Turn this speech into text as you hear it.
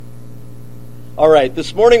All right,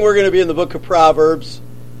 this morning we're going to be in the book of Proverbs.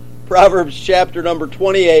 Proverbs chapter number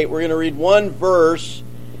 28. We're going to read one verse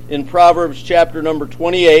in Proverbs chapter number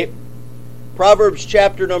 28. Proverbs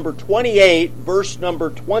chapter number 28, verse number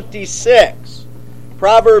 26.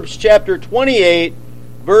 Proverbs chapter 28,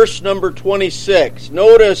 verse number 26.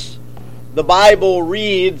 Notice the Bible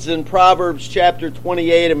reads in Proverbs chapter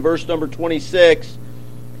 28 and verse number 26,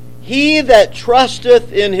 "He that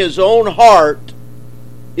trusteth in his own heart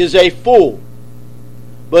is a fool,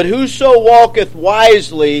 but whoso walketh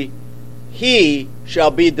wisely, he shall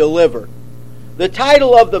be delivered." The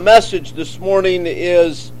title of the message this morning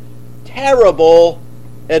is Terrible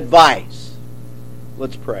Advice.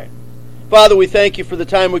 Let's pray. Father, we thank you for the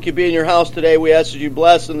time we could be in your house today. We ask that you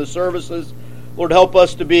bless in the services. Lord, help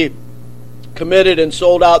us to be committed and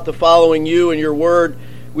sold out to following you and your word.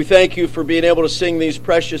 We thank you for being able to sing these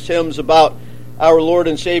precious hymns about our Lord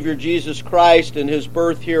and Savior Jesus Christ and his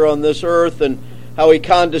birth here on this earth and how he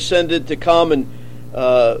condescended to come and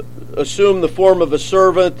assume the form of a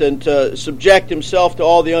servant and to subject himself to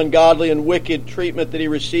all the ungodly and wicked treatment that he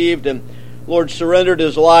received, and Lord surrendered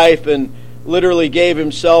his life and literally gave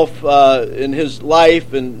himself in his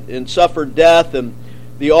life and suffered death and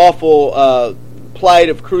the awful plight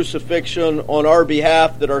of crucifixion on our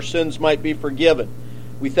behalf that our sins might be forgiven.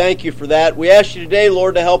 We thank you for that. We ask you today,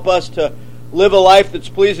 Lord, to help us to live a life that's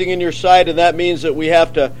pleasing in your sight, and that means that we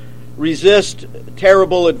have to resist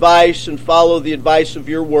terrible advice and follow the advice of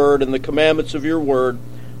your word and the commandments of your word.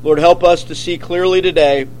 Lord, help us to see clearly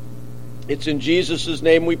today. It's in Jesus'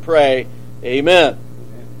 name we pray. Amen.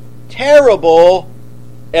 Terrible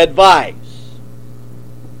advice.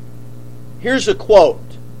 Here's a quote.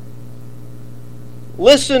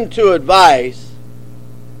 "Listen to advice,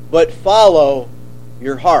 but follow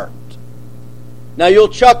your heart." Now you'll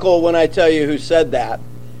chuckle when I tell you who said that.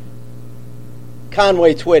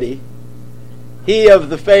 Conway Twitty. He of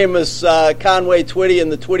the famous Conway Twitty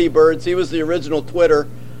and the Twitty Birds. He was the original Twitter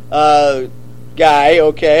guy,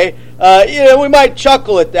 okay? We might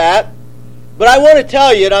chuckle at that, but I want to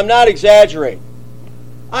tell you, and I'm not exaggerating,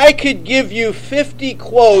 I could give you 50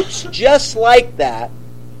 quotes just like that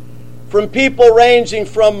from people ranging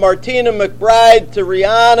from Martina McBride to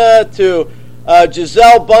Rihanna to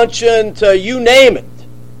Giselle Bundchen to you name it.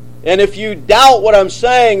 And if you doubt what I'm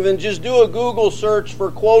saying, then just do a Google search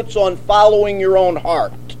for quotes on following your own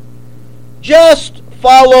heart. Just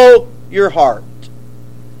follow your heart.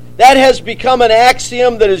 That has become an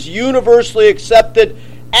axiom that is universally accepted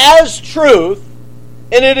as truth,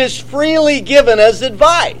 and it is freely given as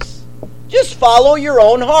advice. Just follow your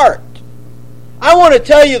own heart. I want to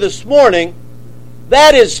tell you this morning,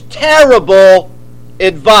 that is terrible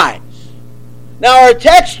advice. Now, our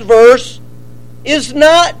text verse is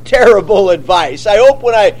not terrible advice. I hope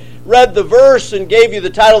when I read the verse and gave you the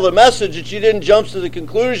title of the message that you didn't jump to the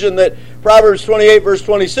conclusion that Proverbs 28 verse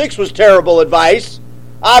 26 was terrible advice.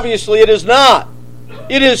 Obviously it is not.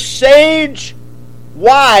 It is sage,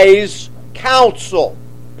 wise counsel.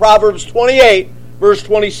 Proverbs 28 verse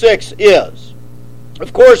 26 is.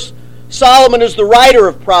 Of course, Solomon is the writer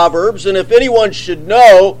of Proverbs, and if anyone should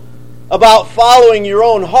know about following your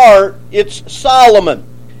own heart, it's Solomon.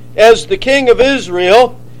 As the king of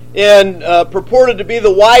Israel and purported to be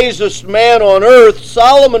the wisest man on earth,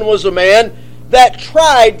 Solomon was a man that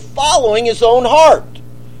tried following his own heart.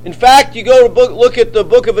 In fact, you go to look at the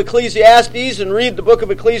book of Ecclesiastes and read the book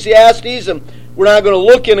of Ecclesiastes, and we're not going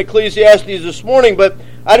to look in Ecclesiastes this morning, but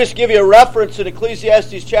I just give you a reference in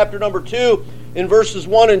Ecclesiastes chapter number 2 in verses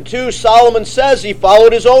 1 and 2. Solomon says he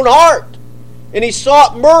followed his own heart, and he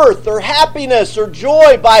sought mirth or happiness or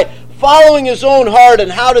joy by following his own heart.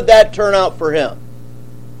 And how did that turn out for him?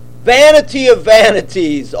 Vanity of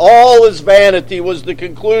vanities, all is vanity, was the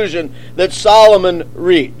conclusion that Solomon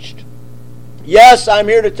reached. Yes, I'm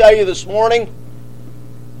here to tell you this morning,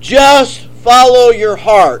 just follow your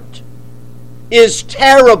heart is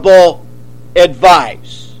terrible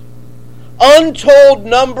advice. Untold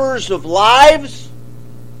numbers of lives,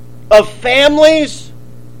 of families,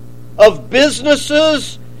 of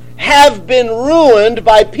businesses have been ruined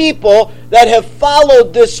by people that have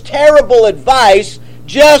followed this terrible advice.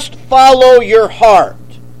 Just follow your heart.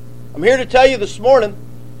 I'm here to tell you this morning,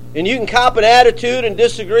 and you can cop an attitude and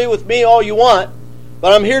disagree with me all you want,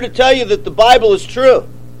 but I'm here to tell you that the Bible is true.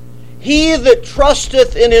 He that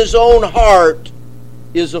trusteth in his own heart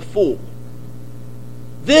is a fool.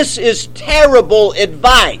 This is terrible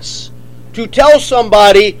advice, to tell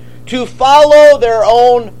somebody to follow their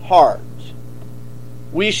own heart.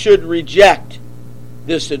 We should reject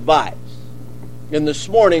this advice. And this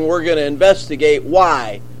morning we're going to investigate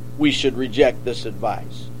why we should reject this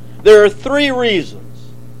advice. There are three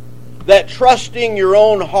reasons that trusting your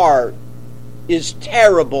own heart is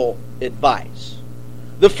terrible advice.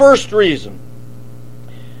 The first reason,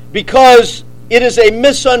 because it is a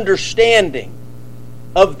misunderstanding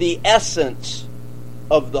of the essence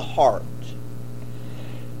of the heart.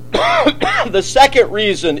 The second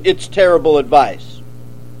reason it's terrible advice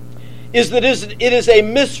is that it is a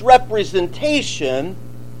misrepresentation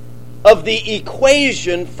of the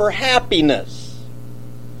equation for happiness.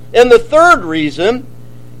 And the third reason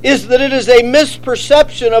is that it is a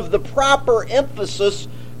misperception of the proper emphasis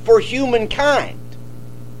for humankind.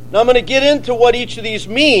 Now I'm going to get into what each of these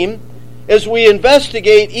mean as we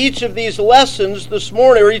investigate each of these lessons this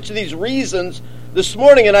morning, or each of these reasons this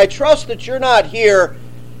morning. And I trust that you're not here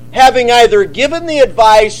having either given the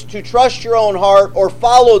advice to trust your own heart or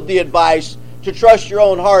followed the advice to trust your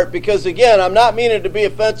own heart. Because again, I'm not meaning to be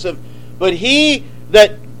offensive, but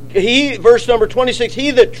verse number 26,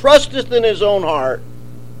 he that trusteth in his own heart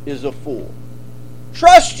is a fool.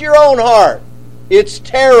 Trust your own heart. It's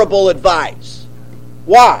terrible advice.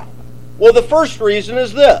 Why? Well, the first reason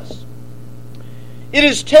is this. It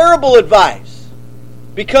is terrible advice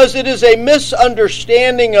because it is a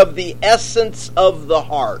misunderstanding of the essence of the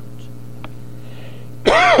heart.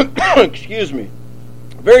 Excuse me.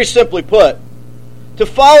 Very simply put, to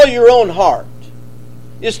follow your own heart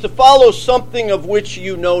is to follow something of which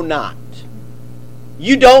you know not.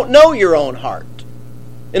 You don't know your own heart.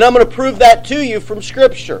 And I'm going to prove that to you from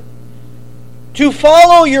Scripture. To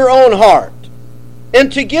follow your own heart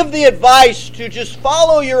and to give the advice to just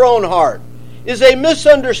follow your own heart is a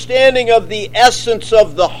misunderstanding of the essence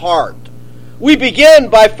of the heart. We begin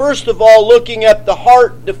by first of all looking at the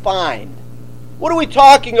heart defined. What are we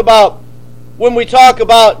talking about when we talk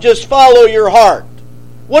about just follow your heart?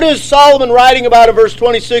 What is Solomon writing about in verse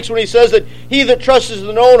 26 when he says that he that trusts in his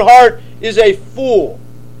own heart is a fool?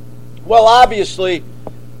 Well, obviously,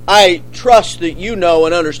 I trust that you know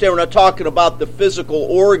and understand we're not talking about the physical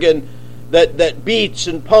organ that beats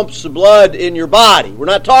and pumps the blood in your body. We're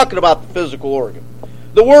not talking about the physical organ.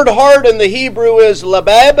 The word heart in the Hebrew is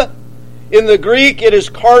labab. In the Greek, it is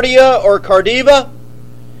cardia or cardiva.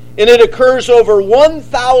 And it occurs over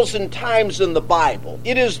 1,000 times in the Bible.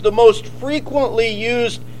 It is the most frequently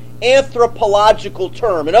used anthropological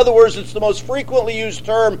term. In other words, it's the most frequently used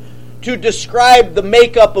term to describe the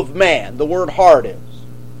makeup of man. The word heart is.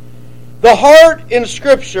 The heart in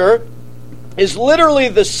Scripture is literally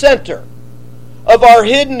the center of our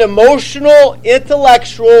hidden emotional,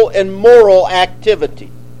 intellectual, and moral activity.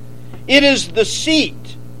 It is the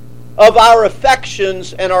seat of our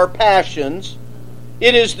affections and our passions.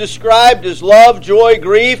 It is described as love, joy,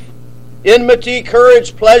 grief, enmity,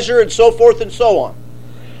 courage, pleasure, and so forth and so on.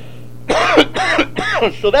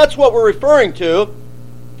 So that's what we're referring to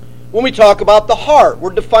when we talk about the heart. We're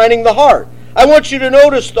defining the heart. I want you to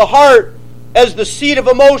notice the heart as the seat of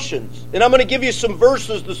emotions. And I'm going to give you some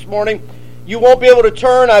verses this morning. You won't be able to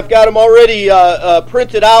turn. I've got them already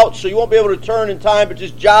printed out, so you won't be able to turn in time, but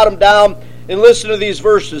just jot them down and listen to these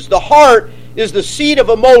verses. The heart is the seat of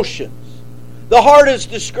emotions. The heart is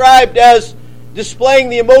described as displaying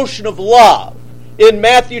the emotion of love. In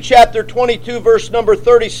Matthew chapter 22, verse number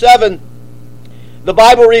 37, the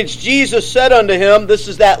Bible reads, Jesus said unto him, this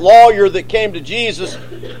is that lawyer that came to Jesus,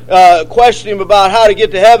 questioning him about how to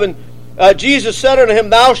get to heaven. Jesus said unto him,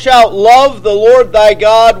 thou shalt love the Lord thy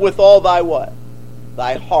God with all thy what?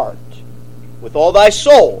 Thy heart, with all thy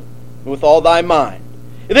soul, and with all thy mind.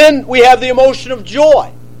 And then we have the emotion of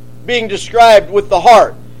joy being described with the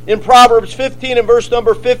heart. In Proverbs 15 and verse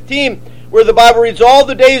number 15, where the Bible reads, all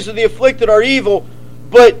the days of the afflicted are evil,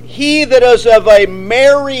 but he that is of a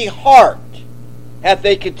merry heart hath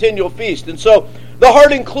a continual feast. And so the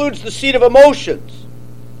heart includes the seat of emotions.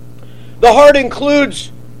 The heart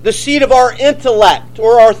includes the seat of our intellect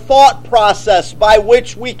or our thought process by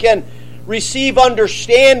which we can receive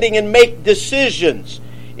understanding and make decisions.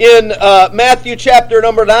 In Matthew chapter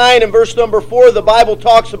number 9 and verse number 4, the Bible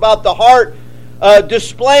talks about the heart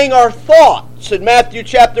displaying our thoughts. In Matthew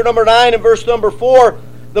chapter number 9 and verse number 4,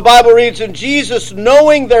 the Bible reads, and Jesus,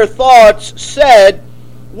 knowing their thoughts, said,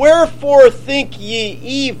 wherefore think ye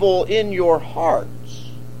evil in your hearts?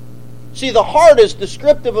 See, the heart is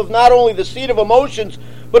descriptive of not only the seat of emotions,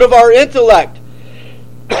 but of our intellect.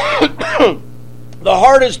 The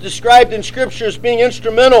heart is described in Scripture as being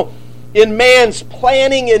instrumental in man's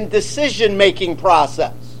planning and decision-making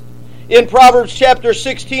process. In Proverbs chapter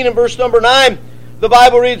 16 and verse number 9, the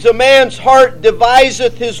Bible reads, a man's heart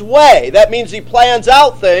deviseth his way. That means he plans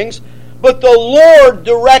out things, but the Lord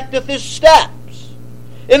directeth his steps.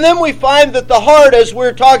 And then we find that the heart, as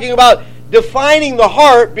we're talking about defining the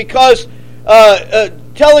heart, because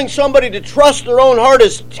telling somebody to trust their own heart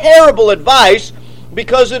is terrible advice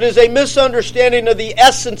because it is a misunderstanding of the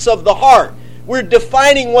essence of the heart. We're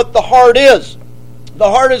defining what the heart is. The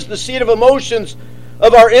heart is the seat of emotions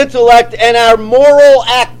of our intellect and our moral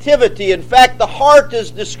activity. In fact, the heart is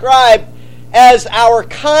described as our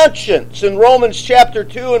conscience. In Romans chapter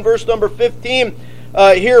 2 and verse number 15,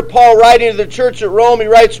 here Paul writing to the church at Rome, he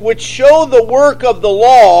writes, which show the work of the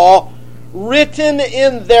law written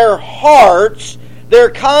in their hearts, their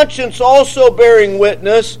conscience also bearing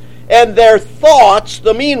witness, and their thoughts,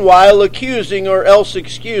 the meanwhile, accusing or else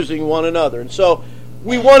excusing one another. And so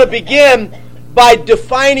we want to begin by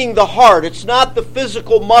defining the heart. It's not the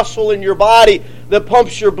physical muscle in your body that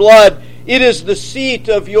pumps your blood. It is the seat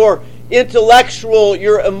of your intellectual,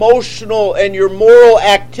 your emotional, and your moral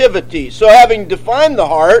activity. So having defined the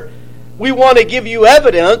heart, we want to give you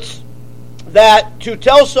evidence that to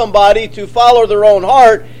tell somebody to follow their own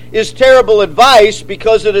heart is terrible advice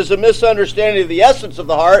because it is a misunderstanding of the essence of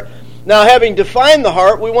the heart. Now, having defined the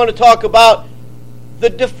heart, we want to talk about the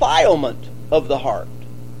defilement of the heart.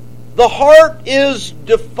 The heart is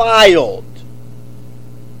defiled.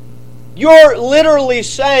 You're literally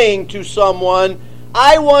saying to someone,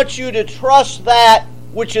 I want you to trust that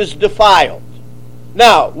which is defiled.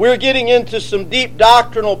 Now, we're getting into some deep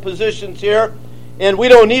doctrinal positions here, and we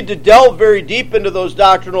don't need to delve very deep into those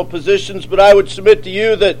doctrinal positions, but I would submit to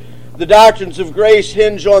you that the doctrines of grace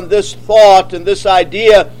hinge on this thought and this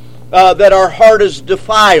idea that our heart is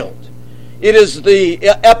defiled. It is the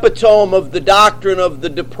epitome of the doctrine of the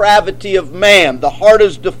depravity of man. The heart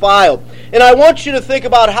is defiled. And I want you to think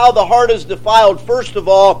about how the heart is defiled, first of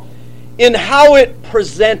all, in how it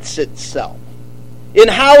presents itself. In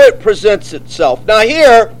how it presents itself. Now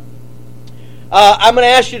here, I'm going to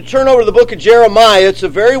ask you to turn over to the book of Jeremiah. It's a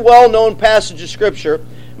very well-known passage of Scripture.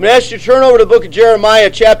 I'm going to ask you to turn over to the book of Jeremiah,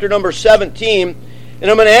 chapter number 17. And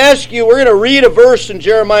I'm going to ask you, we're going to read a verse in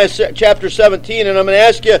Jeremiah chapter 17, and I'm going to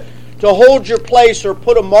ask you to hold your place or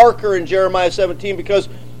put a marker in Jeremiah 17 because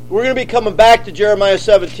we're going to be coming back to Jeremiah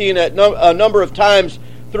 17 at a number of times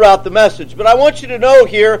throughout the message. But I want you to know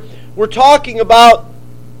here, we're talking about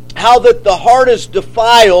how that the heart is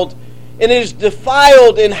defiled, and it is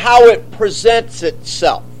defiled in how it presents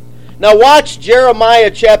itself. Now watch Jeremiah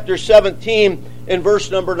chapter 17 and verse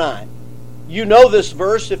number 9. You know this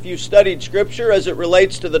verse if you've studied Scripture as it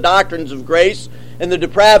relates to the doctrines of grace and the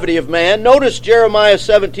depravity of man. Notice Jeremiah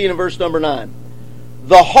 17 and verse number 9.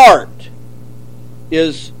 The heart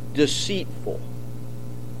is deceitful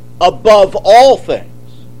above all things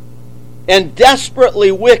and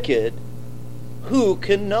desperately wicked. Who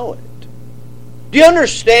can know it? Do you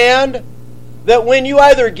understand that when you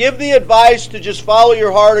either give the advice to just follow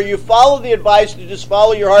your heart or you follow the advice to just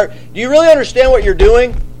follow your heart, do you really understand what you're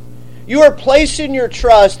doing? You are placing your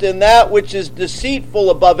trust in that which is deceitful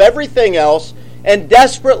above everything else and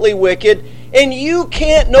desperately wicked, and you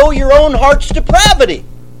can't know your own heart's depravity.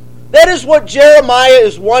 That is what Jeremiah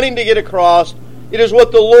is wanting to get across. It is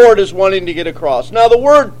what the Lord is wanting to get across. Now the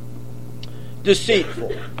word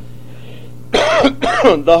deceitful.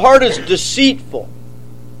 The heart is deceitful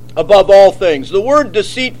above all things. The word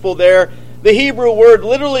deceitful there, the Hebrew word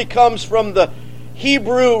literally comes from the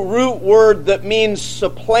Hebrew root word that means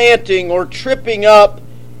supplanting or tripping up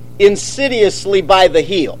insidiously by the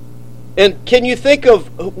heel. And can you think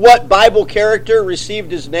of what Bible character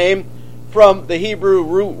received his name from the Hebrew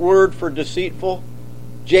root word for deceitful?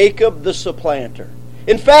 Jacob the supplanter.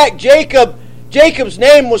 In fact, Jacob's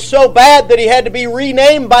name was so bad that he had to be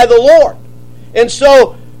renamed by the Lord. And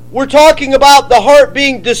so we're talking about the heart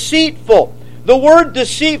being deceitful. The word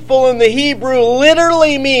deceitful in the Hebrew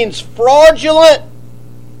literally means fraudulent,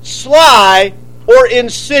 sly, or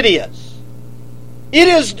insidious. It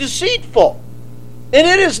is deceitful. And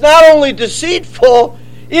it is not only deceitful,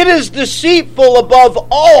 it is deceitful above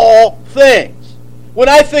all things. When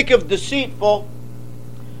I think of deceitful,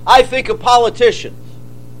 I think of politicians.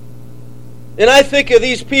 And I think of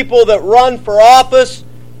these people that run for office,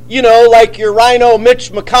 you know, like your rhino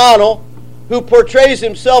Mitch McConnell, who portrays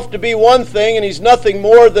himself to be one thing, and he's nothing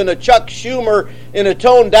more than a Chuck Schumer in a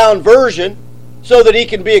toned-down version, so that he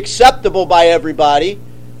can be acceptable by everybody.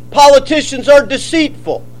 Politicians are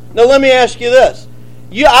deceitful. Now let me ask you this.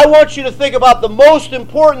 I want you to think about the most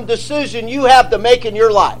important decision you have to make in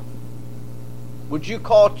your life. Would you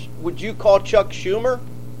call Chuck Schumer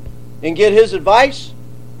and get his advice?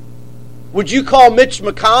 Would you call Mitch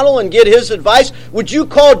McConnell and get his advice? Would you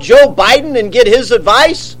call Joe Biden and get his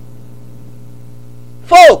advice?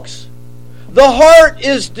 Folks, the heart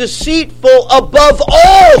is deceitful above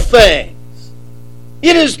all things.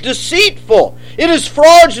 It is deceitful. It is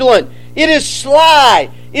fraudulent. It is sly.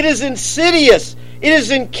 It is insidious. It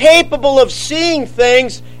is incapable of seeing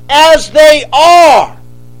things as they are.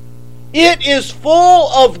 It is full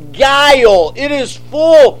of guile. It is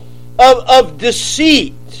full of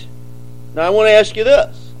deceit. Now I want to ask you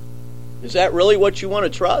this. Is that really what you want to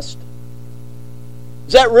trust?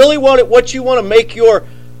 Is that really what you want to make your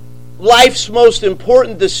life's most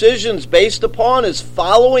important decisions based upon, is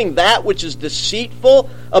following that which is deceitful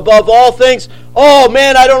above all things? Oh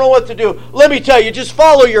man, I don't know what to do. Let me tell you, just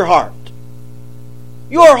follow your heart.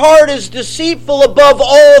 Your heart is deceitful above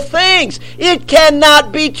all things. It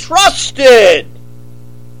cannot be trusted.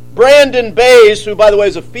 Brandon Bays, who by the way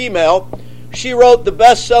is a female, she wrote the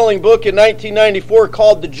best-selling book in 1994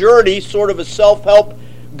 called The Journey, sort of a self-help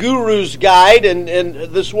guru's guide. And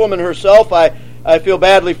this woman herself, I feel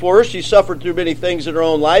badly for her. She suffered through many things in her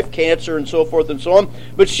own life, cancer and so forth and so on.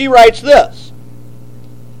 But she writes this: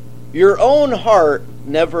 your own heart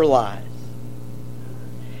never lies.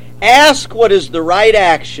 Ask what is the right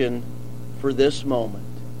action for this moment.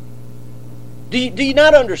 Do you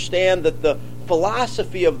not understand that the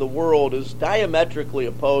philosophy of the world is diametrically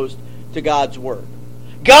opposed to God's Word?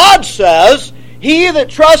 God says, he that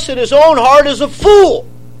trusts in his own heart is a fool.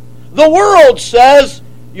 The world says,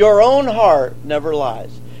 your own heart never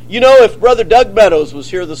lies. You know, if Brother Doug Meadows was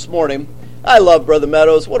here this morning, I love Brother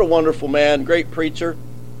Meadows. What a wonderful man, great preacher.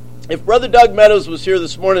 If Brother Doug Meadows was here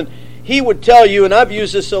this morning, he would tell you, and I've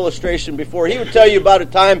used this illustration before, he would tell you about a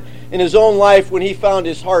time in his own life when he found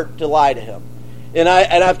his heart to lie to him. And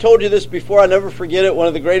I've told you this before, I'll never forget it, one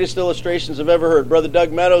of the greatest illustrations I've ever heard. Brother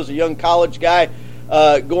Doug Meadows, a young college guy,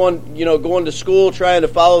 going to school, trying to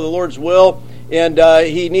follow the Lord's will, and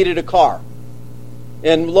he needed a car.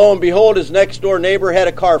 And lo and behold, his next door neighbor had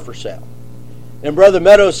a car for sale. And Brother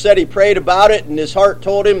Meadows said he prayed about it, and his heart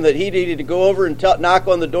told him that he needed to go over and knock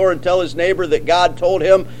on the door and tell his neighbor that God told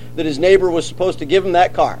him that his neighbor was supposed to give him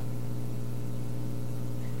that car.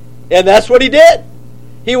 And that's what he did.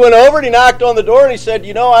 He went over and he knocked on the door and he said,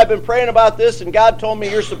 you know, I've been praying about this and God told me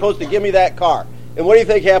you're supposed to give me that car. And what do you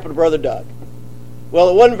think happened to Brother Doug? Well,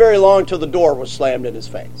 it wasn't very long till the door was slammed in his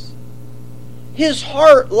face. His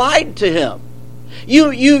heart lied to him.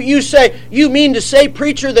 You say, you mean to say,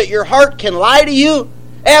 preacher, that your heart can lie to you?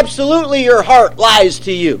 Absolutely, your heart lies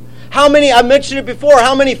to you. How many, I mentioned it before,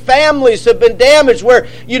 how many families have been damaged where,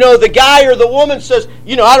 the guy or the woman says,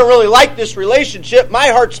 I don't really like this relationship. My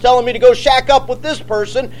heart's telling me to go shack up with this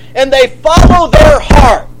person. And they follow their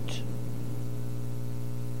heart.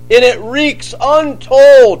 And it wreaks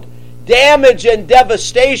untold damage and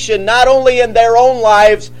devastation, not only in their own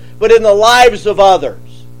lives, but in the lives of others.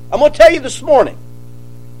 I'm going to tell you this morning,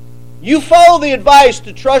 you follow the advice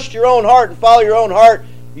to trust your own heart and follow your own heart,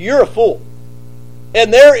 you're a fool.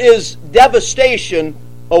 And there is devastation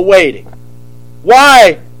awaiting.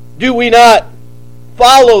 Why do we not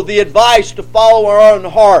follow the advice to follow our own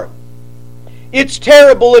heart? It's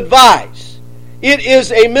terrible advice. It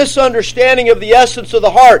is a misunderstanding of the essence of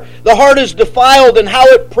the heart. The heart is defiled in how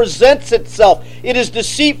it presents itself. It is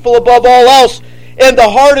deceitful above all else. And the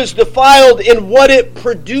heart is defiled in what it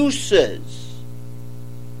produces.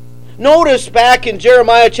 Notice back in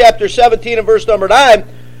Jeremiah chapter 17 and verse number 9,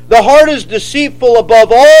 the heart is deceitful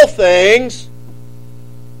above all things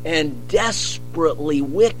and desperately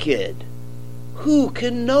wicked. Who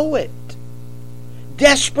can know it?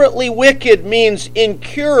 Desperately wicked means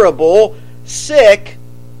incurable, sick,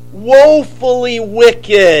 woefully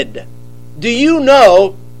wicked. Do you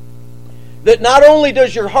know that not only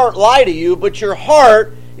does your heart lie to you, but your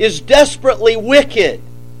heart is desperately wicked?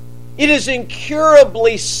 It is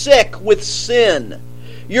incurably sick with sin.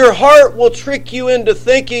 Your heart will trick you into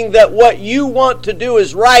thinking that what you want to do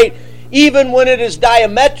is right, even when it is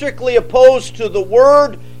diametrically opposed to the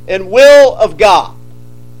Word and will of God.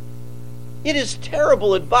 It is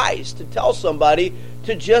terrible advice to tell somebody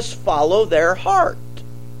to just follow their heart.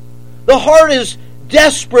 The heart is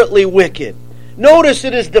desperately wicked. Notice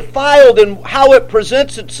it is defiled in how it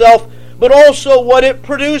presents itself, but also what it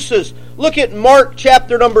produces. Look at Mark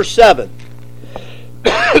chapter number 7.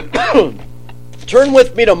 Turn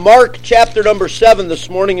with me to Mark chapter number 7 this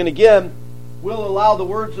morning, and again, we'll allow the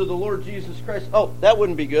words of the Lord Jesus Christ. Oh, that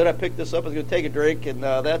wouldn't be good. I picked this up. I was going to take a drink, and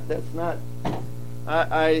that's not...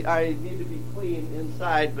 I need to be clean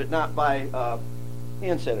inside, but not by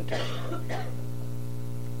hand sanitizer.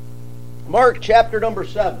 Mark chapter number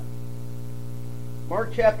 7.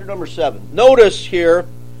 Mark chapter number 7. Notice here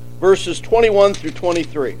verses 21 through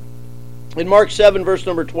 23. In Mark 7, verse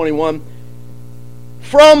number 21,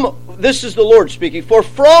 this is the Lord speaking, for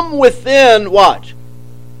from within, watch,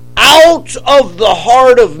 out of the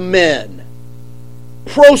heart of men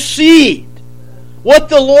proceed What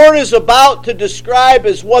the Lord is about to describe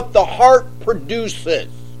is what the heart produces.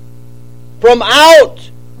 From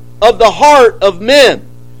out of the heart of men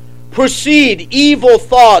proceed evil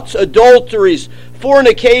thoughts, adulteries,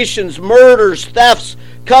 fornications, murders, thefts,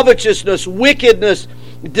 covetousness, wickedness,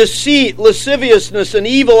 deceit, lasciviousness, an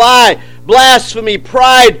evil eye, blasphemy,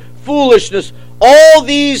 pride, foolishness. All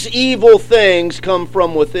these evil things come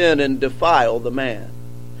from within and defile the man.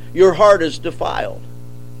 Your heart is defiled.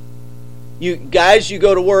 You guys, you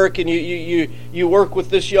go to work and you work with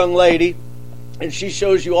this young lady, and she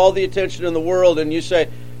shows you all the attention in the world, and you say,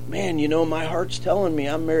 man, you know, my heart's telling me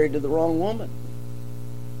I'm married to the wrong woman.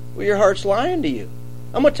 Well, your heart's lying to you.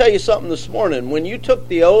 I'm going to tell you something this morning. When you took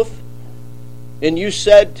the oath and you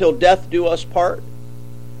said, till death do us part,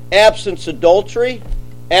 absence adultery,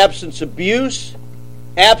 absence abuse,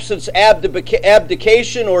 absence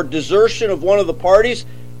abdication or desertion of one of the parties,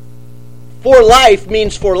 for life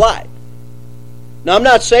means for life. Now, I'm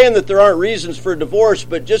not saying that there aren't reasons for divorce,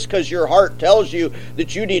 but just because your heart tells you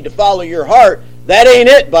that you need to follow your heart, that ain't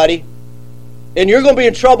it, buddy. And you're going to be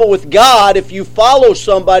in trouble with God if you follow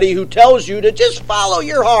somebody who tells you to just follow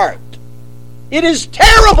your heart. It is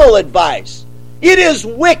terrible advice. It is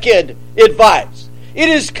wicked advice. It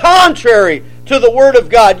is contrary to the Word of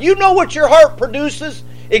God. You know what your heart produces?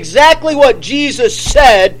 Exactly what Jesus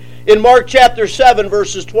said in Mark chapter 7,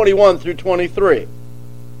 verses 21 through 23.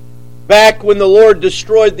 Back when the Lord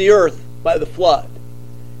destroyed the earth by the flood,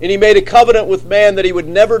 and He made a covenant with man that He would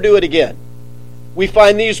never do it again. We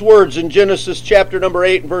find these words in Genesis chapter number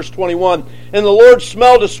 8 and verse 21. And the Lord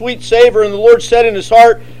smelled a sweet savor, and the Lord said in His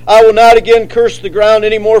heart, I will not again curse the ground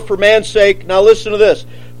any more for man's sake. Now listen to this.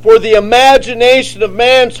 For the imagination of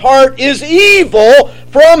man's heart is evil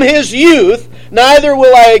from his youth, neither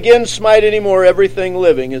will I again smite any more everything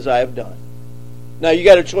living as I have done. Now you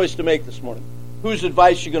got a choice to make this morning. Whose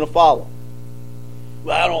advice you going to follow?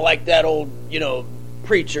 Well, I don't like that old,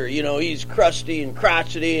 preacher. He's crusty and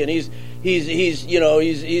crotchety, and he's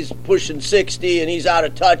pushing 60, and he's out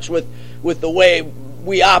of touch with the way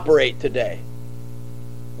we operate today.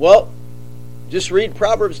 Well, just read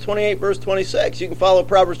Proverbs 28, verse 26. You can follow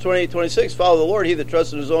Proverbs 28, 26. Follow the Lord. He that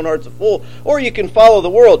trusts in his own heart's a fool. Or you can follow the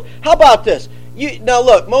world. How about this? Now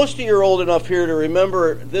look, most of you are old enough here to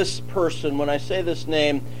remember this person. When I say this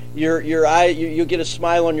name, your eye, you'll get a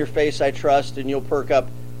smile on your face, I trust, and you'll perk up.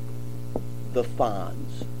 The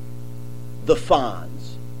Fonz. The Fonz.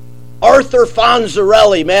 Arthur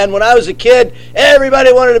Fonzarelli, man. When I was a kid,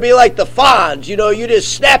 everybody wanted to be like the Fonz. You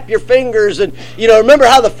just snap your fingers and, remember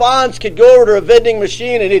how the Fonz could go over to a vending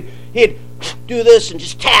machine and he'd do this and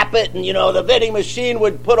just tap it, and, the vending machine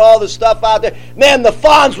would put all the stuff out there. Man, the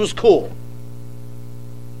Fonz was cool.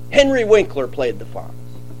 Henry Winkler played the Fonz.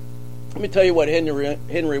 Let me tell you what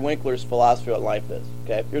Henry Winkler's philosophy on life is.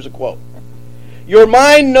 Okay, here's a quote. Your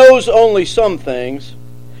mind knows only some things.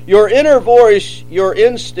 Your inner voice, your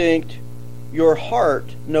instinct, your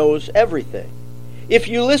heart knows everything. If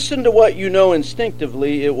you listen to what you know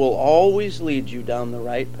instinctively, it will always lead you down the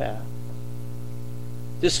right path.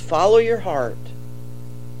 Just follow your heart.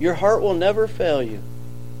 Your heart will never fail you.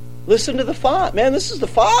 Listen to the Fonz. Man, this is the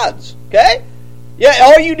Fonz, okay? Yeah,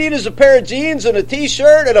 all you need is a pair of jeans and a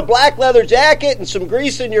t-shirt and a black leather jacket and some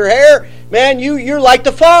grease in your hair. Man, you're like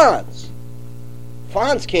the Fonz.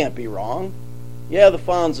 Fonz can't be wrong. Yeah, the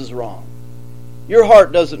Fonz is wrong. Your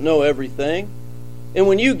heart doesn't know everything. And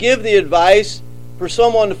when you give the advice for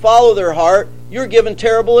someone to follow their heart, you're giving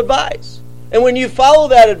terrible advice. And when you follow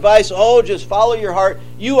that advice, just follow your heart,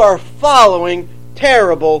 you are following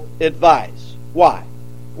terrible advice. Why?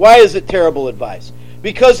 Why is it terrible advice?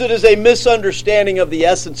 Because it is a misunderstanding of the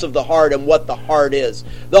essence of the heart and what the heart is.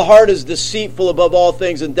 The heart is deceitful above all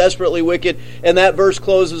things and desperately wicked. And that verse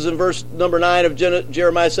closes in verse number 9 of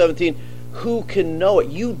Jeremiah 17. Who can know it?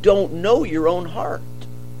 You don't know your own heart.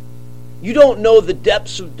 You don't know the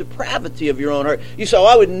depths of depravity of your own heart. You say,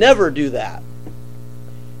 I would never do that.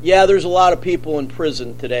 Yeah, there's a lot of people in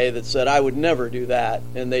prison today that said, I would never do that,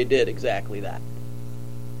 and they did exactly that.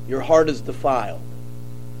 Your heart is defiled.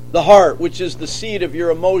 The heart, which is the seat of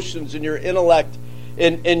your emotions and your intellect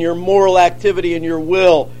and your moral activity and your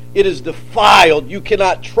will, it is defiled. You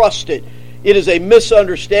cannot trust it. It is a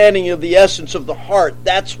misunderstanding of the essence of the heart.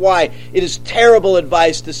 That's why it is terrible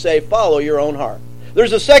advice to say, follow your own heart.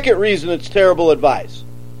 There's a second reason it's terrible advice.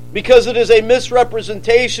 Because it is a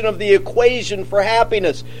misrepresentation of the equation for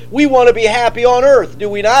happiness. We want to be happy on earth, do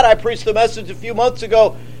we not? I preached the message a few months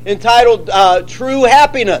ago entitled True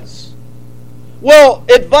Happiness. Well,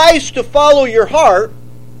 advice to follow your heart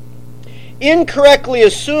incorrectly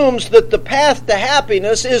assumes that the path to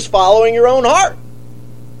happiness is following your own heart.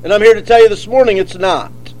 And I'm here to tell you this morning it's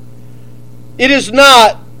not. It is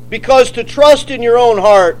not, because to trust in your own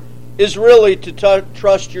heart is really to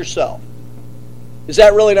trust yourself. Is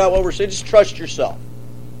that really not what we're saying? Just trust yourself.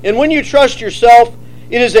 And when you trust yourself,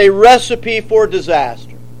 it is a recipe for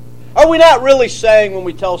disaster. Are we not really saying when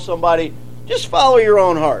we tell somebody, just follow your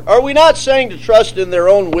own heart? Are we not saying to trust in their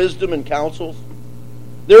own wisdom and counsels?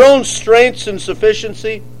 Their own strengths and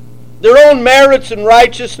sufficiency? Their own merits and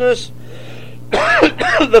righteousness?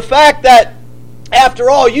 The fact that, after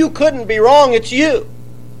all, you couldn't be wrong, it's you.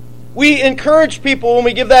 We encourage people when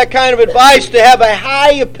we give that kind of advice to have a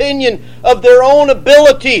high opinion of their own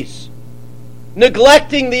abilities,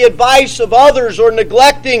 neglecting the advice of others or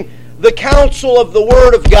neglecting the counsel of the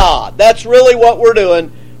Word of God. That's really what we're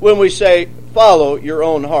doing when we say, follow your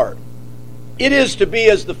own heart. It is to be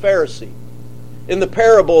as the Pharisee in the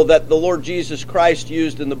parable that the Lord Jesus Christ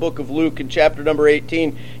used in the book of Luke in chapter number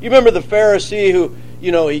 18. You remember the Pharisee who,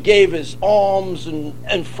 he gave his alms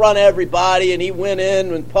in front of everybody, and he went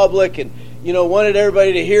in public and, wanted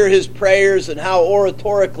everybody to hear his prayers and how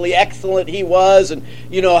oratorically excellent he was and,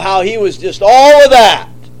 how he was just all of that,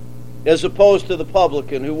 as opposed to the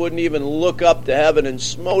publican who wouldn't even look up to heaven and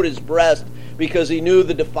smote his breast because he knew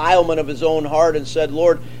the defilement of his own heart and said,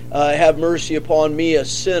 Lord, have mercy upon me, a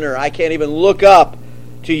sinner. I can't even look up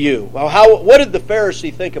to you. Well, what did the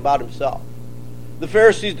Pharisee think about himself? The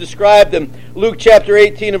Pharisees described in Luke chapter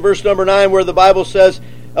 18 and verse number 9, where the Bible says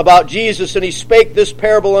about Jesus, and he spake this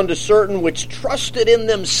parable unto certain which trusted in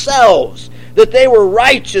themselves that they were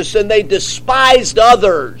righteous, and they despised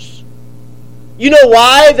others. You know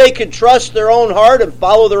why they could trust their own heart and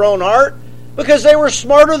follow their own heart? Because they were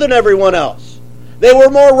smarter than everyone else. They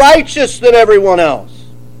were more righteous than everyone else.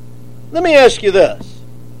 Let me ask you this.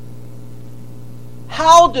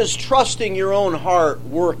 How does trusting your own heart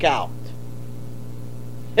work out?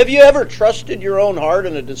 Have you ever trusted your own heart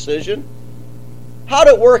in a decision? How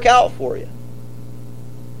did it work out for you?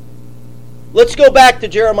 Let's go back to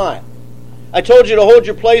Jeremiah. I told you to hold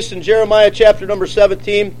your place in Jeremiah chapter number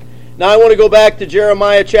 17. Now I want to go back to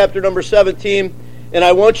Jeremiah chapter number 17, and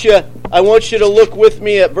I want you to look with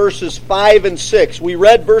me at verses 5 and 6. We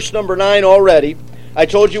read verse number 9 already. I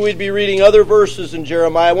told you we'd be reading other verses in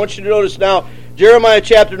Jeremiah. I want you to notice now Jeremiah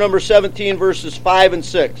chapter number 17, verses 5 and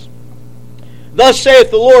 6. Thus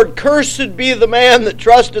saith the Lord, cursed be the man that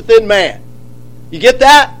trusteth in man. You get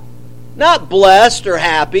that? Not blessed or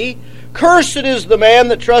happy. Cursed is the man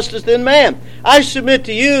that trusteth in man. I submit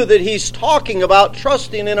to you that he's talking about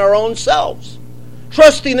trusting in our own selves.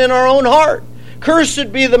 Trusting in our own heart.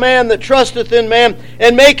 Cursed be the man that trusteth in man,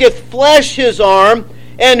 and maketh flesh his arm,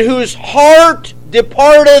 and whose heart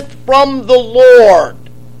departeth from the Lord.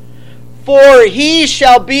 For he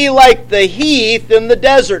shall be like the heath in the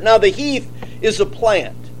desert. Now the heath is a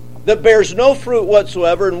plant that bears no fruit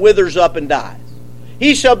whatsoever and withers up and dies.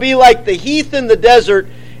 He shall be like the heath in the desert,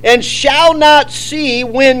 and shall not see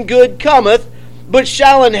when good cometh, but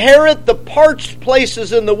shall inherit the parched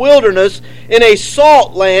places in the wilderness, in a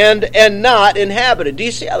salt land and not inhabited. Do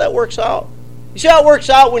you see how that works out? You see how it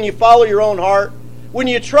works out when you follow your own heart? When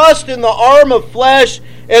you trust in the arm of flesh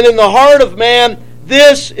and in the heart of man,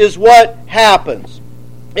 this is what happens.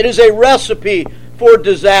 It is a recipe for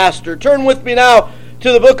disaster. Turn with me now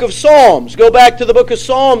to the book of Psalms. Go back to the book of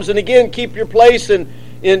Psalms, and again, keep your place in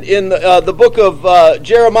the book of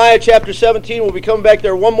Jeremiah chapter 17. We'll be coming back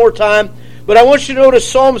there one more time. But I want you to notice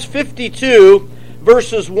Psalms 52,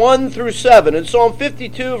 verses 1 through 7. In Psalm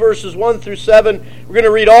 52, verses 1 through 7, we're going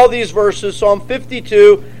to read all these verses. Psalm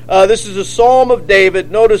 52, this is a psalm of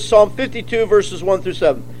David. Notice Psalm 52, verses 1 through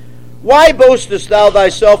 7. Why boastest thou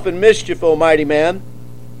thyself in mischief, O mighty man?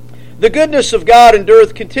 The goodness of God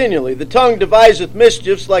endureth continually. The tongue deviseth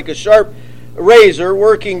mischiefs like a sharp razor,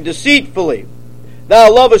 working deceitfully.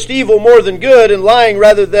 Thou lovest evil more than good, and lying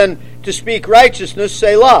rather than to speak righteousness,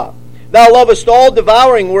 Selah. Thou lovest all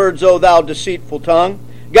devouring words, O thou deceitful tongue.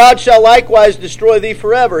 God shall likewise destroy thee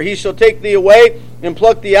forever. He shall take thee away, and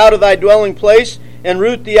pluck thee out of thy dwelling place, and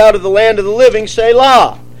root thee out of the land of the living,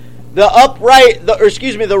 Selah.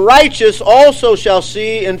 The righteous also shall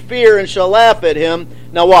see and fear, and shall laugh at him.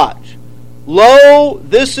 Now watch. Lo,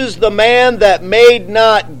 this is the man that made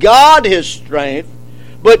not God his strength,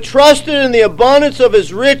 but trusted in the abundance of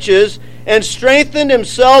his riches, and strengthened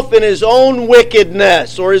himself in his own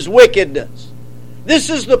wickedness, or his wickedness. This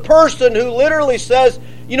is the person who literally says,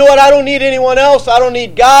 you know what, I don't need anyone else, I don't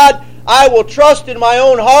need God, I will trust in my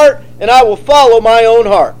own heart, and I will follow my own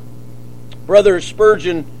heart. Brother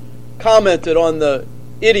Spurgeon commented on the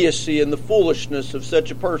idiocy and the foolishness of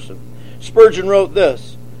such a person. Spurgeon wrote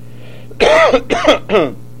this,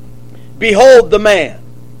 Behold the man,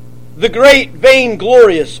 the great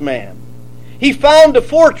vainglorious man. He found a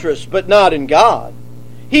fortress, but not in God.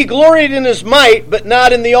 He gloried in his might, but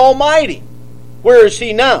not in the Almighty. Where is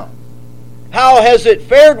he now? How has it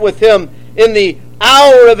fared with him in the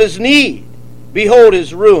hour of his need? Behold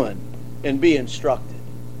his ruin, and be instructed.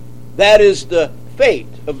 That is the fate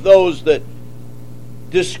of those that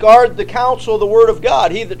discard the counsel of the Word of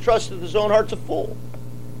God. He that trusteth his own heart's a fool.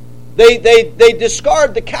 They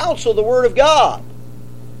discard the counsel of the Word of God.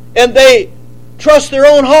 And they trust their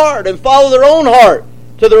own heart and follow their own heart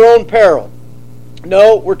to their own peril.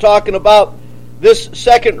 No, we're talking about this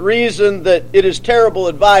second reason that it is terrible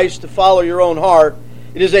advice to follow your own heart.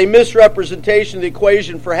 It is a misrepresentation of the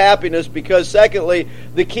equation for happiness because, secondly,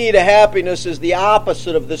 the key to happiness is the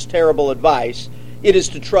opposite of this terrible advice. It is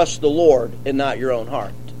to trust the Lord and not your own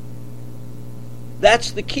heart.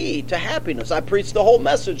 That's the key to happiness. I preached the whole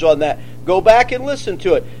message on that. Go back and listen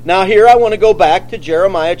to it. Now here I want to go back to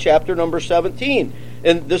Jeremiah chapter number 17.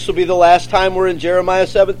 And this will be the last time we're in Jeremiah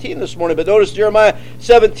 17 this morning. But notice Jeremiah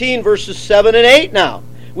 17 verses 7 and 8 now.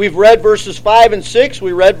 We've read verses 5 and 6.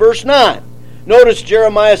 We read verse 9. Notice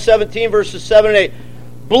Jeremiah 17 verses 7 and 8.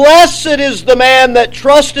 Blessed is the man that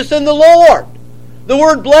trusteth in the Lord. The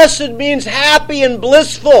word blessed means happy and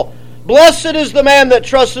blissful. Blessed is the man that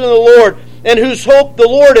trusteth in the Lord, and whose hope the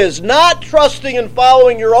Lord is. Not trusting and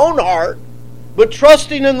following your own heart, but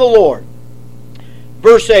trusting in the Lord.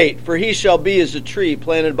 Verse 8, for he shall be as a tree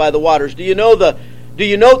planted by the waters. Do you note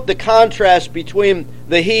the contrast between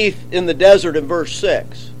the heath in the desert in verse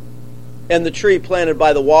 6 and the tree planted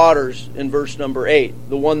by the waters in verse number 8,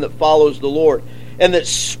 the one that follows the Lord, and that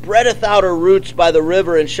spreadeth out her roots by the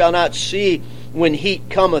river and shall not see when heat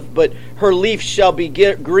cometh, but her leaf shall be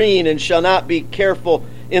green and shall not be careful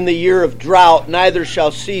in the year of drought, neither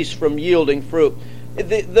shall cease from yielding fruit.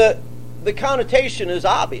 The connotation is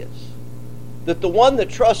obvious, that the one that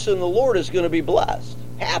trusts in the Lord is going to be blessed,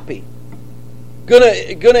 happy, going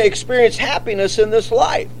to experience happiness in this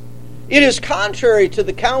life. It is contrary to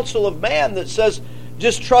the counsel of man that says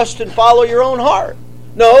just trust and follow your own heart.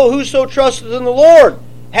 No, whoso trusteth in the Lord,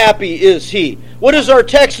 happy is he. What does our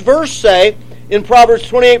text verse say in Proverbs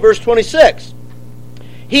 28 verse 26?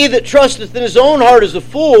 He that trusteth in his own heart is a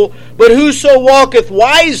fool, but whoso walketh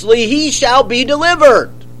wisely, he shall be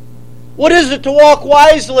delivered. What is it to walk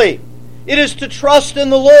wisely? It is to trust in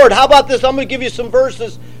the Lord. How about this? I'm going to give you some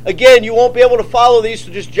verses. Again, you won't be able to follow these,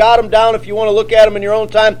 so just jot them down if you want to look at them in your own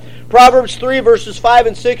time. Proverbs 3 verses 5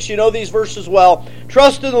 and 6, you know these verses well.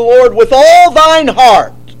 Trust in the Lord with all thine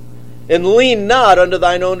heart, and lean not unto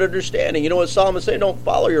thine own understanding. You know what Solomon is saying? Don't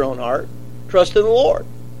follow your own heart. Trust in the Lord.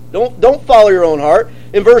 Don't follow your own heart.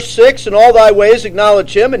 In verse 6, in all thy ways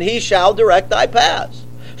acknowledge him, and he shall direct thy paths.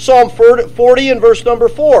 Psalm 40 and verse number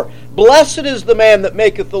 4. Blessed is the man that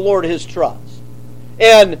maketh the Lord his trust,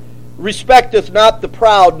 and respecteth not the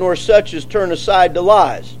proud, nor such as turn aside to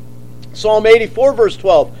lies. Psalm 84 verse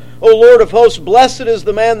 12. O Lord of hosts, blessed is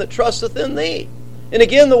the man that trusteth in thee. And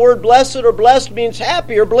again, the word blessed or blessed means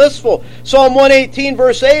happy or blissful. Psalm 118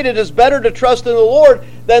 verse 8, it is better to trust in the Lord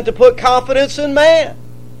than to put confidence in man.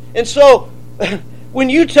 And so, when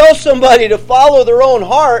you tell somebody to follow their own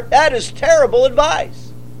heart, that is terrible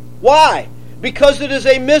advice. Why? Because it is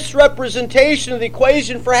a misrepresentation of the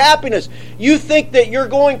equation for happiness. You think that you're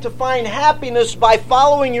going to find happiness by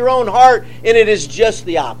following your own heart, and it is just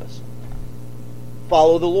the opposite.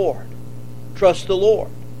 Follow the Lord. Trust the Lord.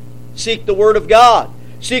 Seek the Word of God.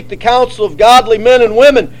 Seek the counsel of godly men and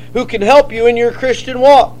women who can help you in your Christian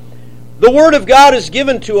walk. The Word of God is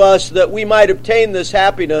given to us that we might obtain this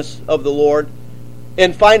happiness of the Lord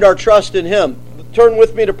and find our trust in Him. Turn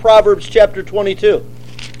with me to Proverbs chapter 22.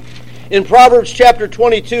 In Proverbs chapter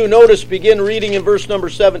 22, notice, begin reading in verse number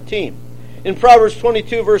 17. In Proverbs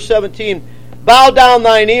 22, verse 17, bow down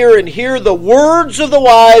thine ear and hear the words of the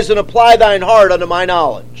wise, and apply thine heart unto my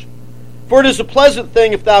knowledge. For it is a pleasant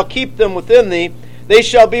thing if thou keep them within thee, they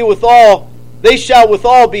shall withal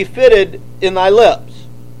be fitted in thy lips.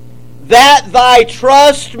 That thy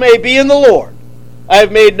trust may be in the Lord. I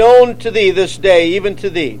have made known to thee this day, even to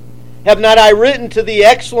thee. Have not I written to thee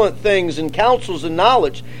excellent things and counsels and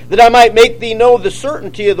knowledge, that I might make thee know the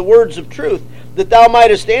certainty of the words of truth, that thou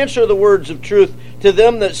mightest answer the words of truth to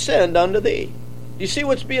them that send unto thee? Do you see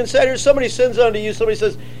what's being said here? Somebody sends unto you, somebody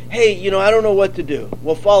says, hey, I don't know what to do.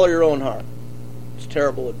 Well, follow your own heart. It's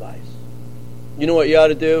terrible advice. You know what you ought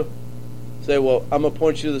to do? Say, well, I'm going to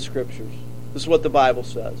point you to the Scriptures. This is what the Bible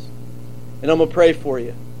says. And I'm going to pray for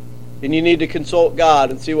you. And you need to consult God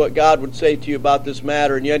and see what God would say to you about this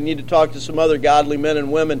matter. And you need to talk to some other godly men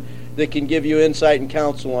and women that can give you insight and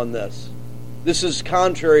counsel on this. This is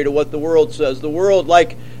contrary to what the world says. The world,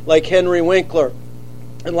 like Henry Winkler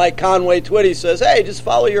and like Conway Twitty, says, hey, just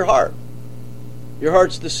follow your heart. Your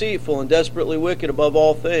heart's deceitful and desperately wicked above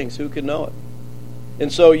all things. Who can know it?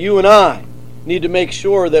 And so you and I need to make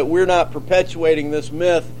sure that we're not perpetuating this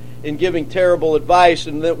myth and giving terrible advice,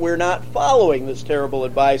 and that we're not following this terrible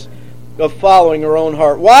advice of following our own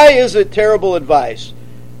heart. Why is it terrible advice?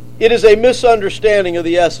 It is a misunderstanding of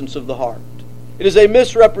the essence of the heart. It is a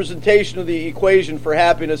misrepresentation of the equation for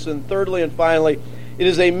happiness. And thirdly and finally, it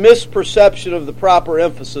is a misperception of the proper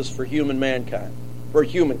emphasis for humankind.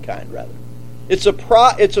 It's a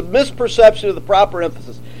misperception of the proper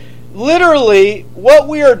emphasis. Literally, what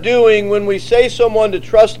we are doing when we tell someone to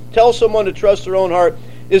trust their own heart,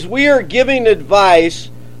 is we are giving advice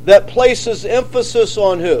that places emphasis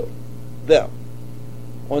on who? Them.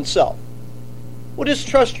 On self. Well, just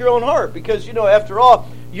trust your own heart, because, after all,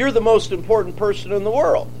 you're the most important person in the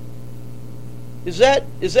world. Is that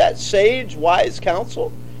sage, wise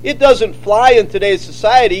counsel? It doesn't fly in today's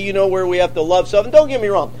society, where we have to love self. And don't get me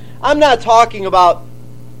wrong, I'm not talking about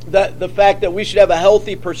the fact that we should have a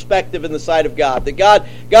healthy perspective in the sight of God. That God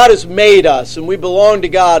has made us, and we belong to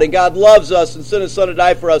God, and God loves us and sent His Son to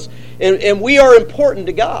die for us. And we are important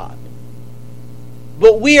to God.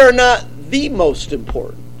 But we are not the most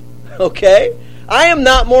important. Okay? I am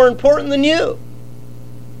not more important than you.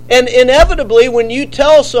 And inevitably, when you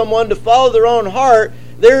tell someone to follow their own heart,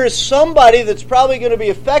 there is somebody that's probably going to be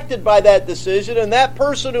affected by that decision, and that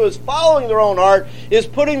person who is following their own heart is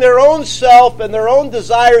putting their own self and their own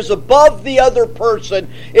desires above the other person,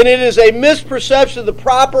 and it is a misperception of the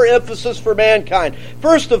proper emphasis for mankind.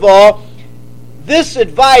 First of all, this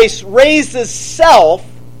advice raises self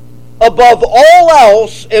above all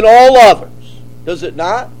else and all others. Does it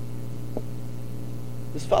not?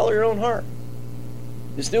 Just follow your own heart.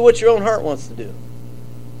 Just do what your own heart wants to do.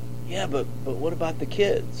 Yeah, but what about the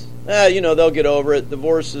kids? They'll get over it.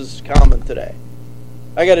 Divorce is common today.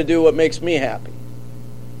 I got to do what makes me happy.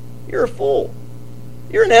 You're a fool.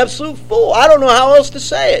 You're an absolute fool. I don't know how else to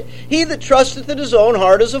say it. He that trusteth in his own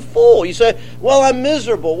heart is a fool. You say, well, I'm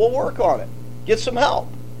miserable. Well, work on it. Get some help.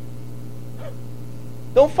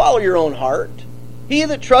 Don't follow your own heart. He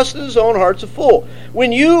that trusteth his own heart's a fool.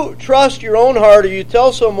 When you trust your own heart, or you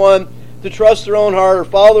tell someone to trust their own heart or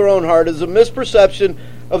follow their own heart, is a misperception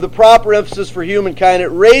of the proper emphasis for humankind. It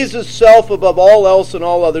raises self above all else and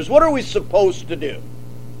all others. What are we supposed to do?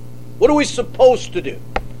 What are we supposed to do?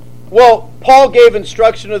 Well, Paul gave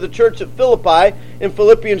instruction to the church at Philippi in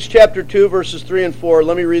Philippians chapter 2, verses 3 and 4.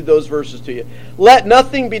 Let me read those verses to you. Let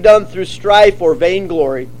nothing be done through strife or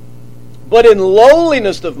vainglory, but in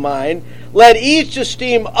lowliness of mind, let each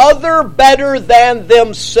esteem other better than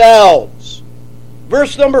themselves.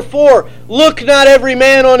 Verse number 4, look not every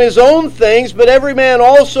man on his own things, but every man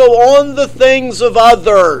also on the things of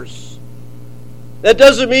others. That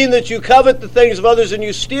doesn't mean that you covet the things of others and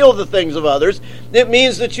you steal the things of others. It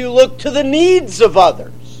means that you look to the needs of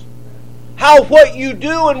others. How what you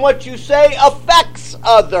do and what you say affects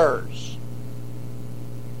others.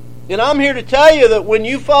 And I'm here to tell you that when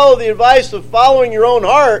you follow the advice of following your own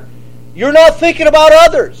heart, you're not thinking about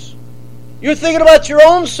others. You're thinking about your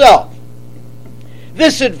own self.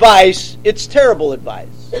 This advice, it's terrible advice.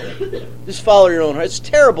 Just follow your own heart. It's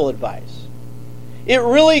terrible advice. It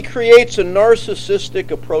really creates a narcissistic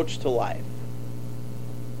approach to life.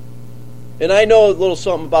 And I know a little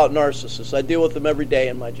something about narcissists. I deal with them every day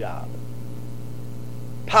in my job.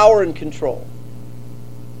 Power and control.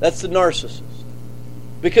 That's the narcissist.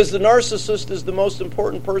 Because the narcissist is the most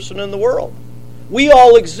important person in the world. We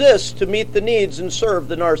all exist to meet the needs and serve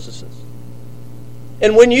the narcissist.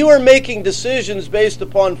 And when you are making decisions based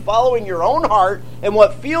upon following your own heart and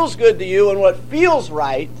what feels good to you and what feels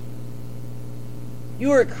right,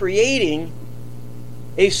 you are creating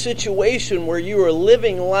a situation where you are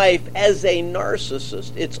living life as a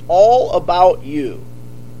narcissist. It's all about you.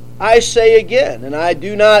 I say again, and I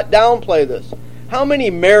do not downplay this, how many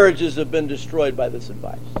marriages have been destroyed by this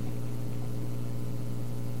advice?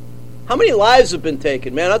 How many lives have been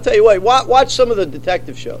taken? Man, I'll tell you what, watch some of the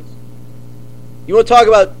detective shows. You want to talk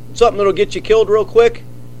about something that'll get you killed real quick?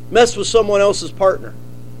 Mess with someone else's partner.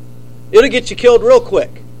 It'll get you killed real quick.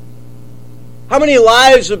 How many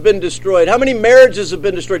lives have been destroyed? How many marriages have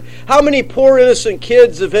been destroyed? How many poor innocent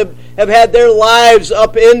kids have had their lives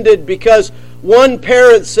upended because one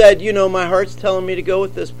parent said, my heart's telling me to go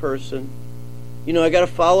with this person. I got to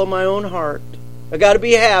follow my own heart. I got to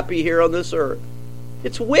be happy here on this earth.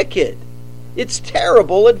 It's wicked. It's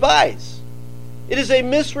terrible advice. It is a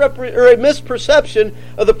misperception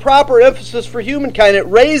of the proper emphasis for humankind. It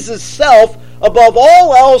raises self above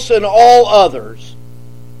all else and all others.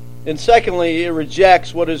 And secondly, it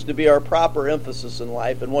rejects what is to be our proper emphasis in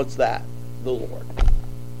life. And what's that? The Lord.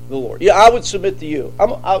 The Lord. Yeah, I would submit to you.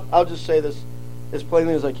 I'll just say this. as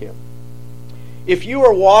plainly as I can. If you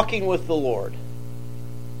are walking with the Lord,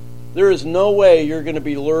 there is no way you're going to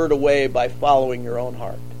be lured away by following your own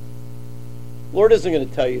heart. The Lord isn't going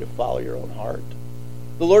to tell you to follow your own heart.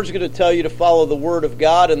 The Lord's going to tell you to follow the Word of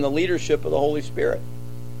God and the leadership of the Holy Spirit.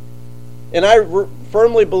 And I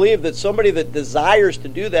firmly believe that somebody that desires to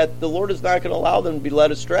do that, the Lord is not going to allow them to be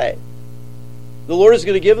led astray. The Lord is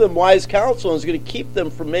going to give them wise counsel and is going to keep them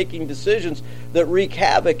from making decisions that wreak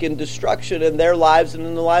havoc and destruction in their lives and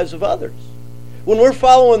in the lives of others. When we're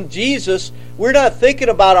following Jesus, we're not thinking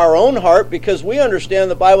about our own heart, because we understand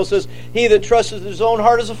the Bible says, he that trusts in his own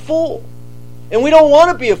heart is a fool. And we don't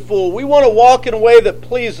want to be a fool. We want to walk in a way that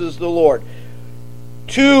pleases the Lord.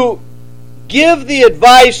 To give the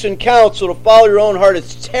advice and counsel to follow your own heart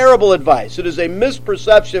is terrible advice. It is a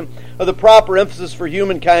misperception of the proper emphasis for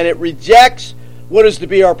humankind. It rejects what is to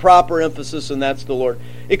be our proper emphasis, and that's the Lord.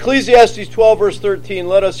 Ecclesiastes 12, verse 13,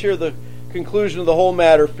 let us hear the conclusion of the whole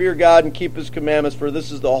matter. Fear God and keep his commandments, for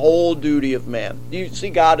this is the whole duty of man. Do you see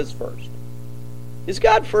God as first? Is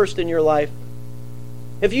God first in your life?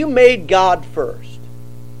 Have you made God first?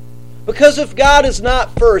 Because if God is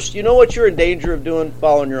not first, you know what you're in danger of doing?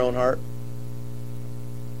 Following your own heart.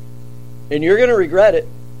 And you're going to regret it.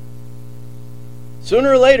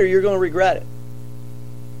 Sooner or later, you're going to regret it.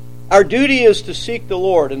 Our duty is to seek the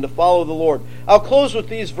Lord and to follow the Lord. I'll close with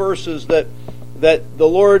these verses that the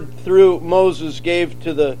Lord, through Moses, gave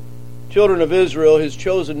to the children of Israel, his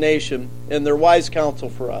chosen nation, and their wise counsel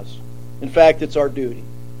for us. In fact, it's our duty.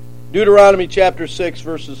 Deuteronomy chapter 6,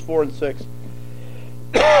 verses 4 and 6.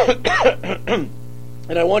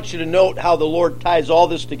 And I want you to note how the Lord ties all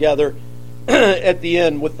this together at the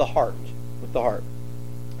end with the heart. With the heart.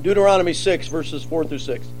 Deuteronomy 6, verses 4 through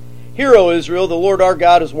 6. Hear, O Israel, the Lord our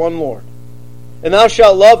God is one Lord. And thou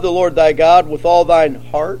shalt love the Lord thy God with all thine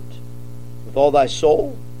heart, with all thy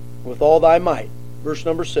soul, with all thy might. Verse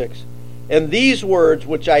number 6. And these words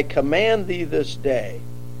which I command thee this day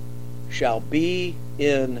shall be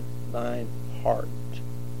in thine heart.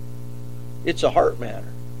 It's a heart matter.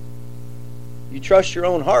 You trust your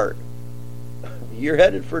own heart, you're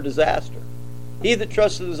headed for disaster. He that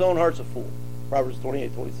trusts in his own heart's a fool. Proverbs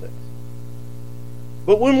 28:26.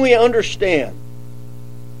 But when we understand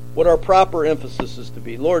what our proper emphasis is to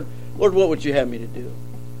be, Lord, what would you have me to do?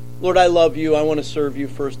 Lord, I love you. I want to serve you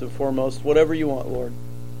first and foremost. Whatever you want, Lord.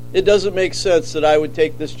 It doesn't make sense that I would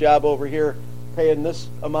take this job over here paying this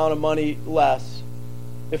amount of money less.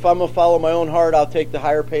 If I'm going to follow my own heart, I'll take the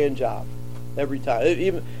higher paying job every time.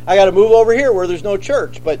 Even I got to move over here where there's no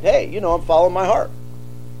church. But hey, I'm following my heart.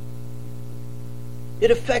 It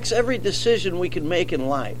affects every decision we can make in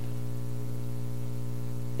life.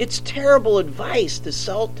 It's terrible advice to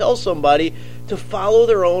tell somebody to follow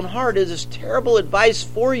their own heart. It is terrible advice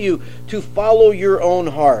for you to follow your own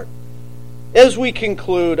heart. As we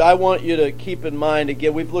conclude, I want you to keep in mind,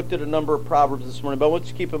 again, we've looked at a number of Proverbs this morning, but I want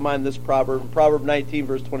you to keep in mind this proverb, Proverb 19,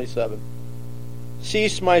 verse 27.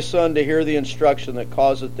 Cease, my son, to hear the instruction that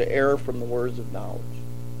causeth to err from the words of knowledge.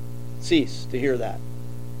 Cease to hear that.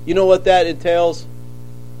 You know what that entails?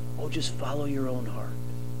 Oh, just follow your own heart.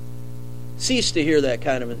 Cease to hear that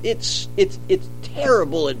kind of it's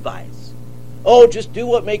terrible advice. Oh, just do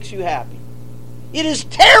what makes you happy. It is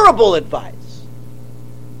terrible advice.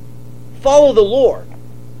 Follow the Lord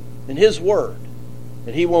and his word,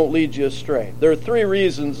 and he won't lead you astray. There are 3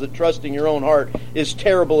 reasons that trusting your own heart is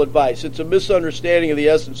terrible advice. It's a misunderstanding of the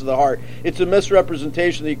essence of the heart. It's a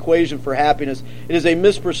misrepresentation of the equation for happiness. It is a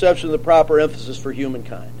misperception of the proper emphasis for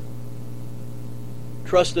humankind.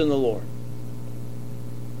 Trust in the Lord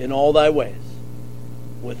in all thy ways,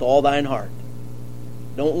 with all thine heart.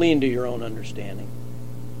 Don't lean to your own understanding.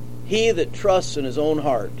 He that trusts in his own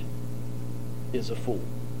heart is a fool.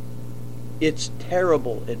 It's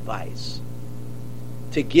terrible advice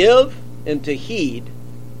to give and to heed,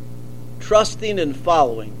 trusting and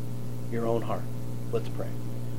following your own heart. Let's pray.